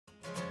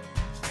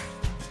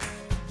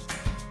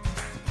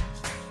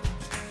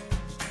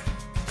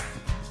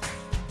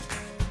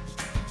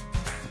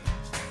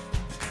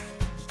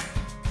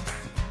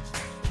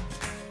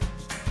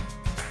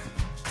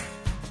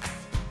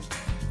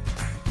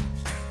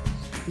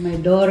My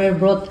daughter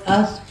brought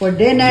us for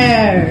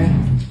dinner.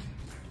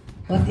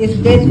 What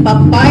is this?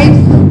 Popeyes?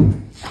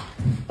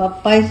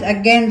 Popeyes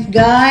again,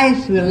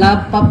 guys. We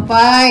love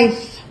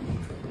Popeyes.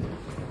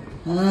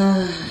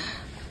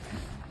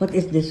 What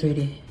is this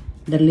really?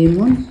 The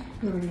lemon?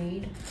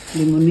 Lemonade.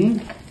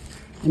 Lemonade.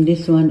 And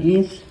this one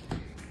is?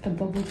 A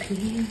bubble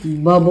tea.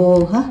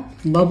 Bubble, huh?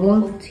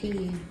 Bubble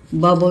tea.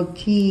 Bubble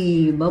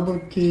tea.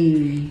 Bubble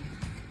tea.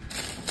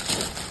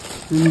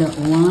 And that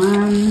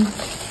one.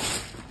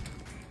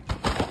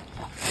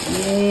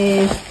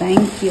 Yes,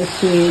 thank you,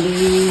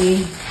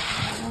 sweetie.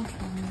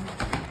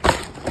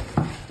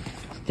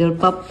 Still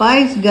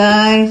Popeyes,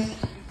 guys.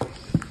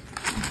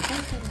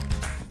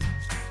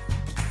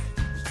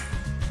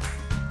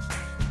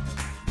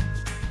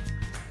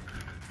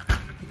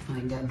 I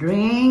got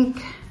drink.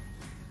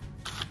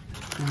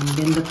 And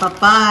then the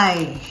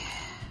Popeye.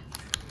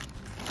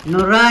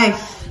 No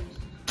rice.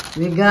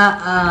 We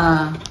got,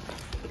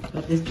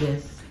 what is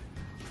this?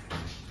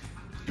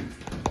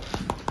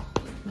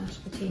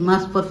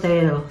 Mashed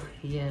potato,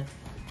 yes.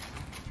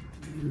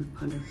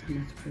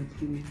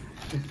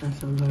 Just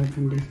as a Lord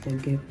and this the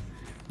gift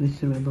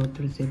which we're about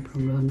to receive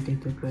from the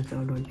to Christ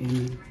our Lord.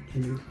 Amen.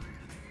 Amen.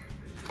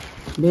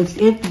 That's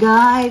it,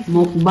 guys.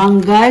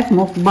 Mukbang, guys.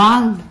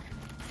 Mukbang.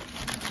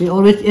 We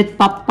always eat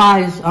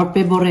Popeyes, our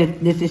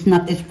favorite. This is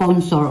not a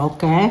sponsor,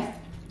 okay?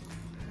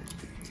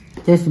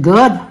 Tastes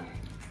good.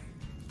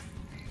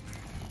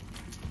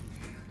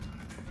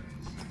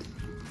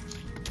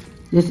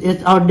 This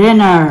is our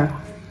dinner.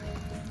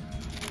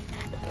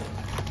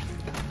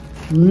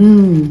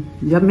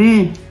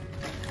 Yummy.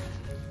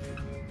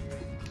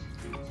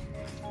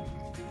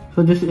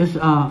 So this is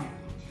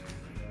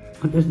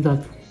what is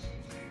that?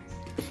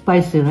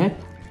 Spicy, right?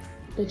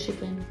 The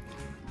chicken.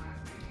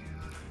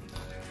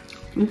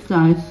 It's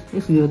nice.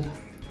 It's good.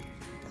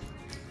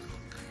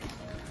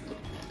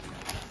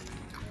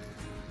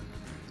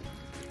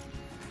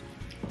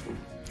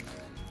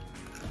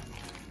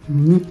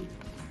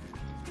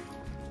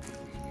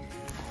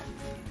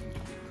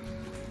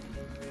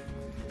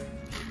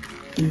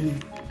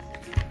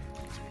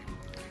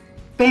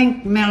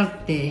 Pink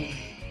milky,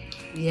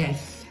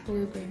 yes.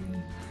 Blueberry.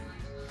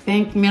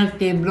 Pink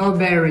milky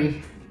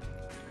blueberry.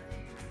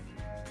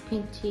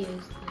 Pink tea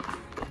is good.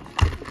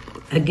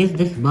 I guess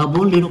this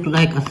bubble look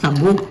like a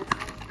sabu.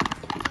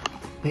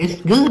 But it's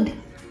good.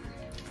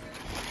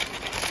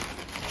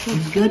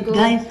 It's good,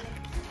 guys.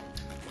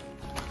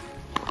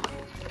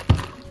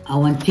 I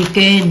want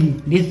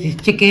chicken. This is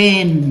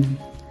chicken.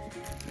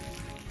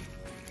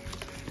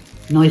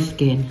 No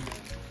skin.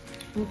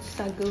 It's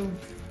sagu.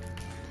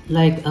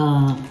 Like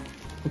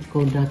what's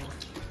called that?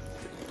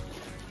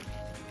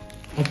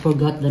 I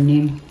forgot the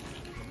name.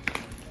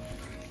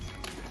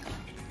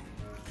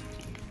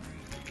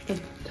 The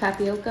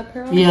tapioca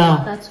pearl?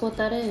 Yeah. That's what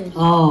that is.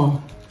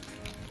 Oh.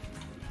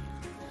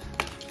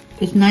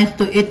 It's nice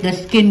to eat the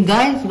skin,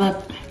 guys,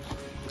 but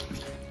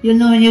you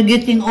know when you're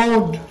getting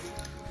old,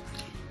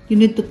 you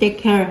need to take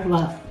care,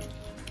 but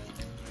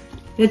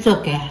it's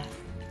okay.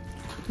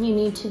 You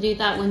need to do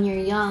that when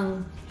you're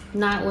young,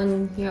 not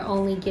when you're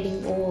only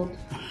getting old.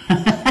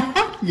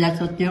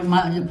 That's what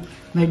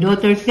my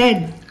daughter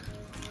said.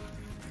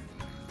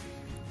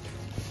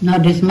 Now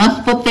this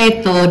mashed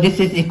potato, this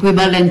is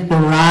equivalent for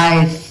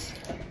rice,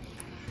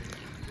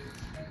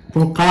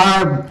 for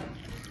carb.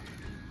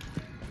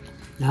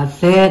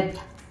 That's it.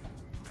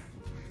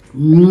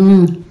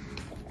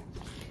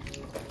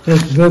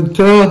 It's good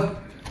too.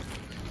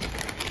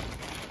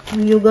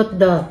 You got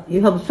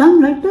you have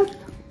some like that?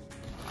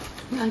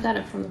 I got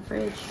it from the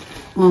fridge.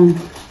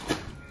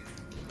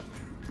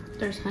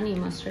 There's honey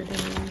mustard in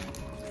there.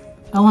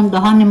 I want the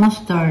honey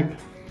mustard.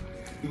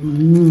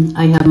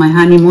 I have my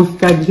honey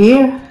mustard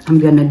here. I'm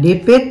gonna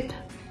dip it.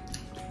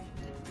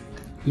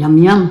 Yum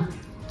yum.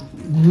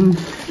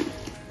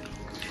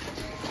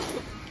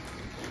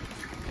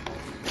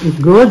 It's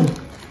good.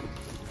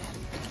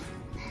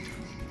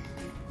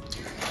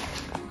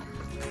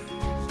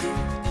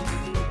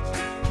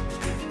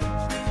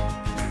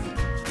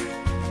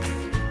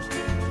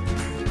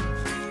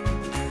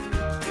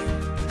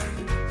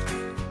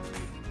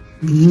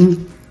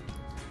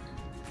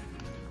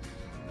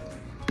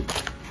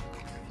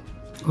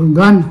 All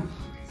done.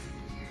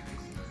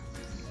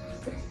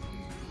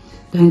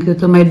 Thank you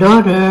to my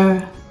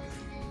daughter.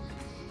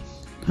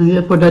 Thank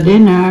you for the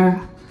dinner.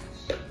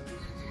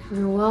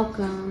 You're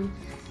welcome.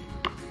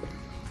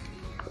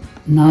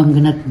 Now I'm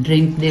gonna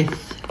drink this.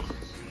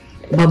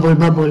 Bubble,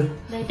 bubble.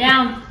 Lay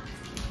down.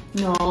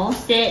 No,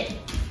 sit.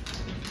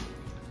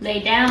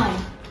 Lay down.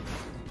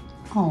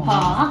 Oh.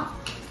 Paw.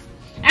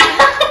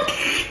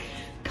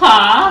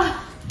 Paw.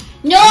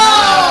 No!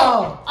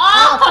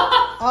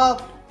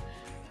 Oh.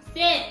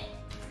 Sit.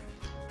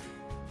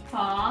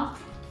 Paw.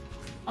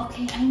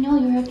 Okay, I know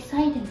you're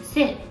excited.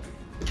 Sit.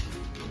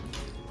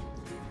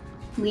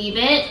 Leave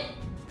it.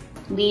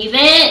 Leave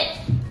it.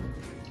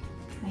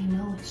 I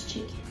know it's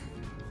chicken.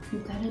 You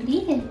gotta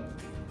leave it.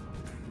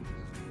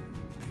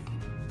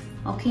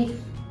 Okay.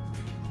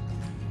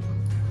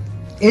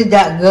 Is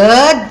that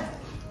good?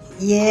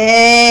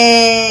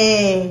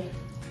 Yay!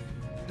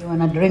 You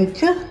wanna drink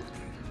too?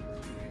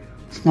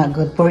 It's not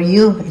good for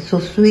you. It's so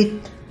sweet.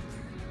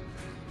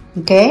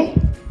 Okay?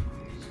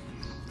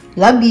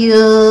 Love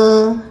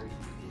you.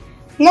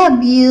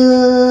 Love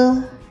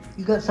you.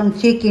 You got some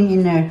chicken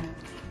in there.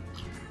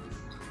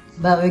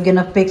 But we're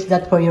gonna fix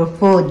that for your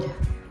food.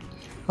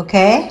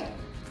 Okay?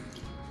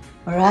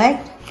 Alright?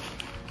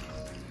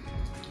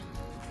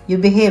 You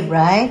behave,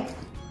 right?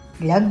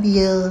 Love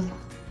you.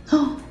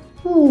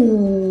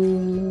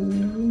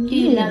 Do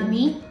you love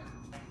me?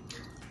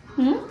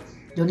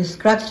 Don't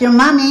scratch your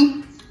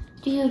mommy.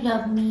 Do you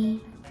love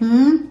me?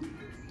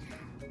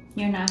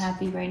 You're not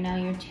happy right now.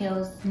 Your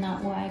tail's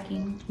not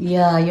wagging.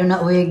 Yeah, you're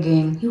not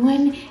wagging. You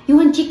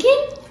want chicken?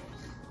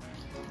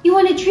 You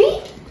want a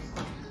treat?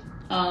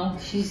 Oh,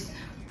 she's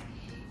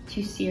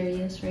too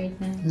serious right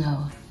now.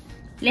 No.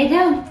 Lay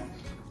down.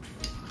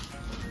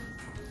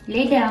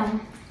 Lay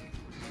down.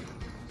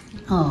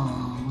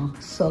 Oh,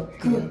 so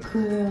Good cute.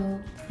 girl.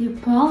 Your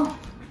paw.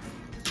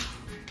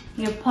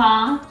 Your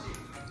paw.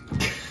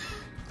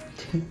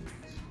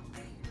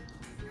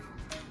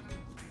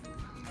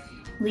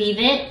 Leave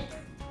it.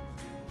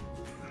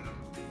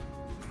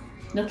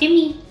 Look at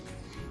me.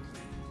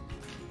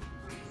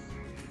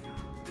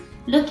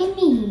 Look at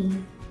me.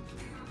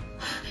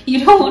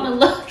 You don't want to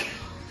look.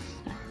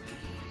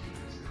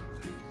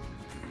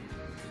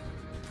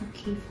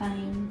 Okay,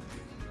 fine.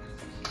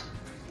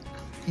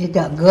 Is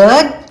that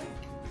good?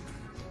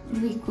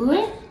 We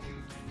good?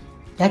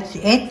 That's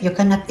it. You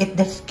cannot eat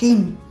the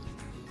skin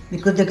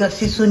because they got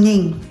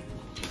seasoning.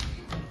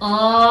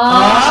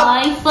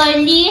 Oh,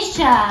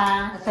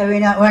 Felicia. So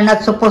we're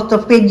not supposed to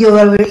feed you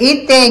while we're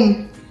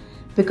eating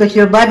because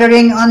you're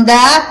bothering on the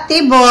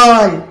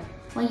table.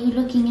 Why are you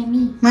looking at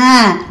me?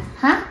 Ma.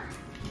 Huh?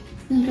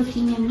 You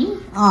looking at me?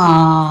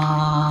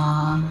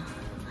 Aww.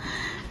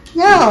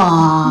 No.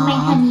 My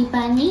honey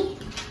bunny?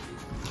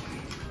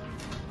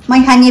 My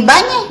honey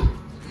bunny?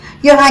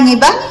 Your honey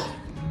bunny?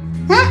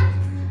 Huh?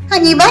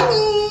 Honey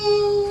bunny?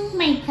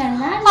 My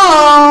kalala.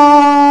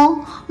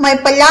 Oh, my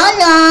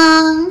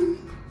palalang.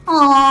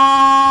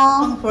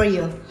 Oh, for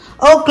you.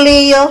 Oh,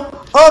 Cleo.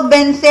 Oh,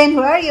 Benson,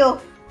 where are you?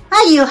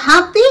 Are you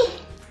happy?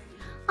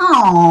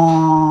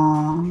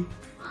 Oh,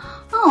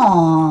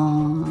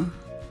 oh,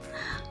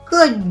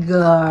 good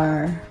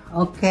girl.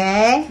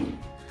 Okay.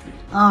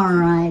 All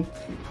right.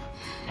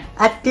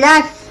 At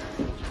last,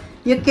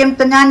 you came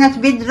to Nana's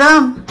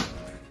bedroom,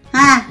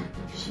 huh?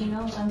 She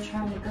knows I'm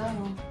trying to go.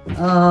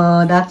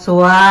 Oh, that's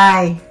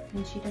why.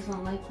 And she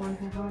doesn't like when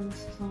her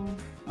harness is on.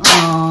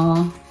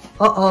 Oh,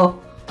 uh-oh.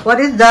 What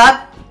is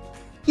that?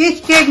 You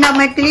scared now,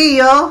 my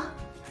Cleo.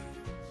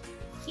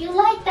 You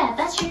like that?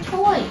 That's your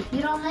toy.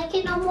 You don't like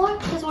it no more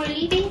because we're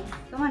leaving?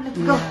 Come on, let's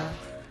go.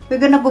 We're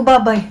gonna go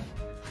bye-bye.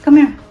 Come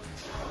here.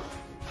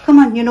 Come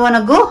on, you don't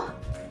wanna go?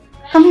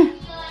 Come here.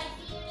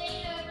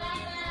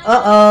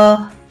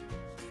 Uh-oh.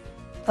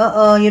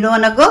 Uh-oh, you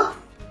don't wanna go?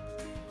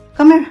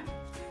 Come here.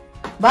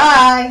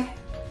 Bye.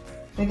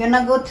 We're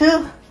gonna go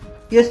too.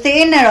 You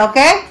stay in there,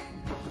 okay?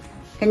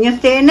 Can you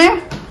stay in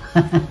there?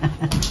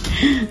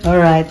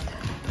 Alright.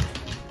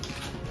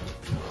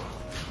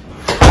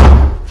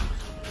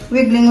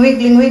 Wiggling,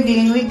 wiggling,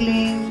 wiggling,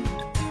 wiggling.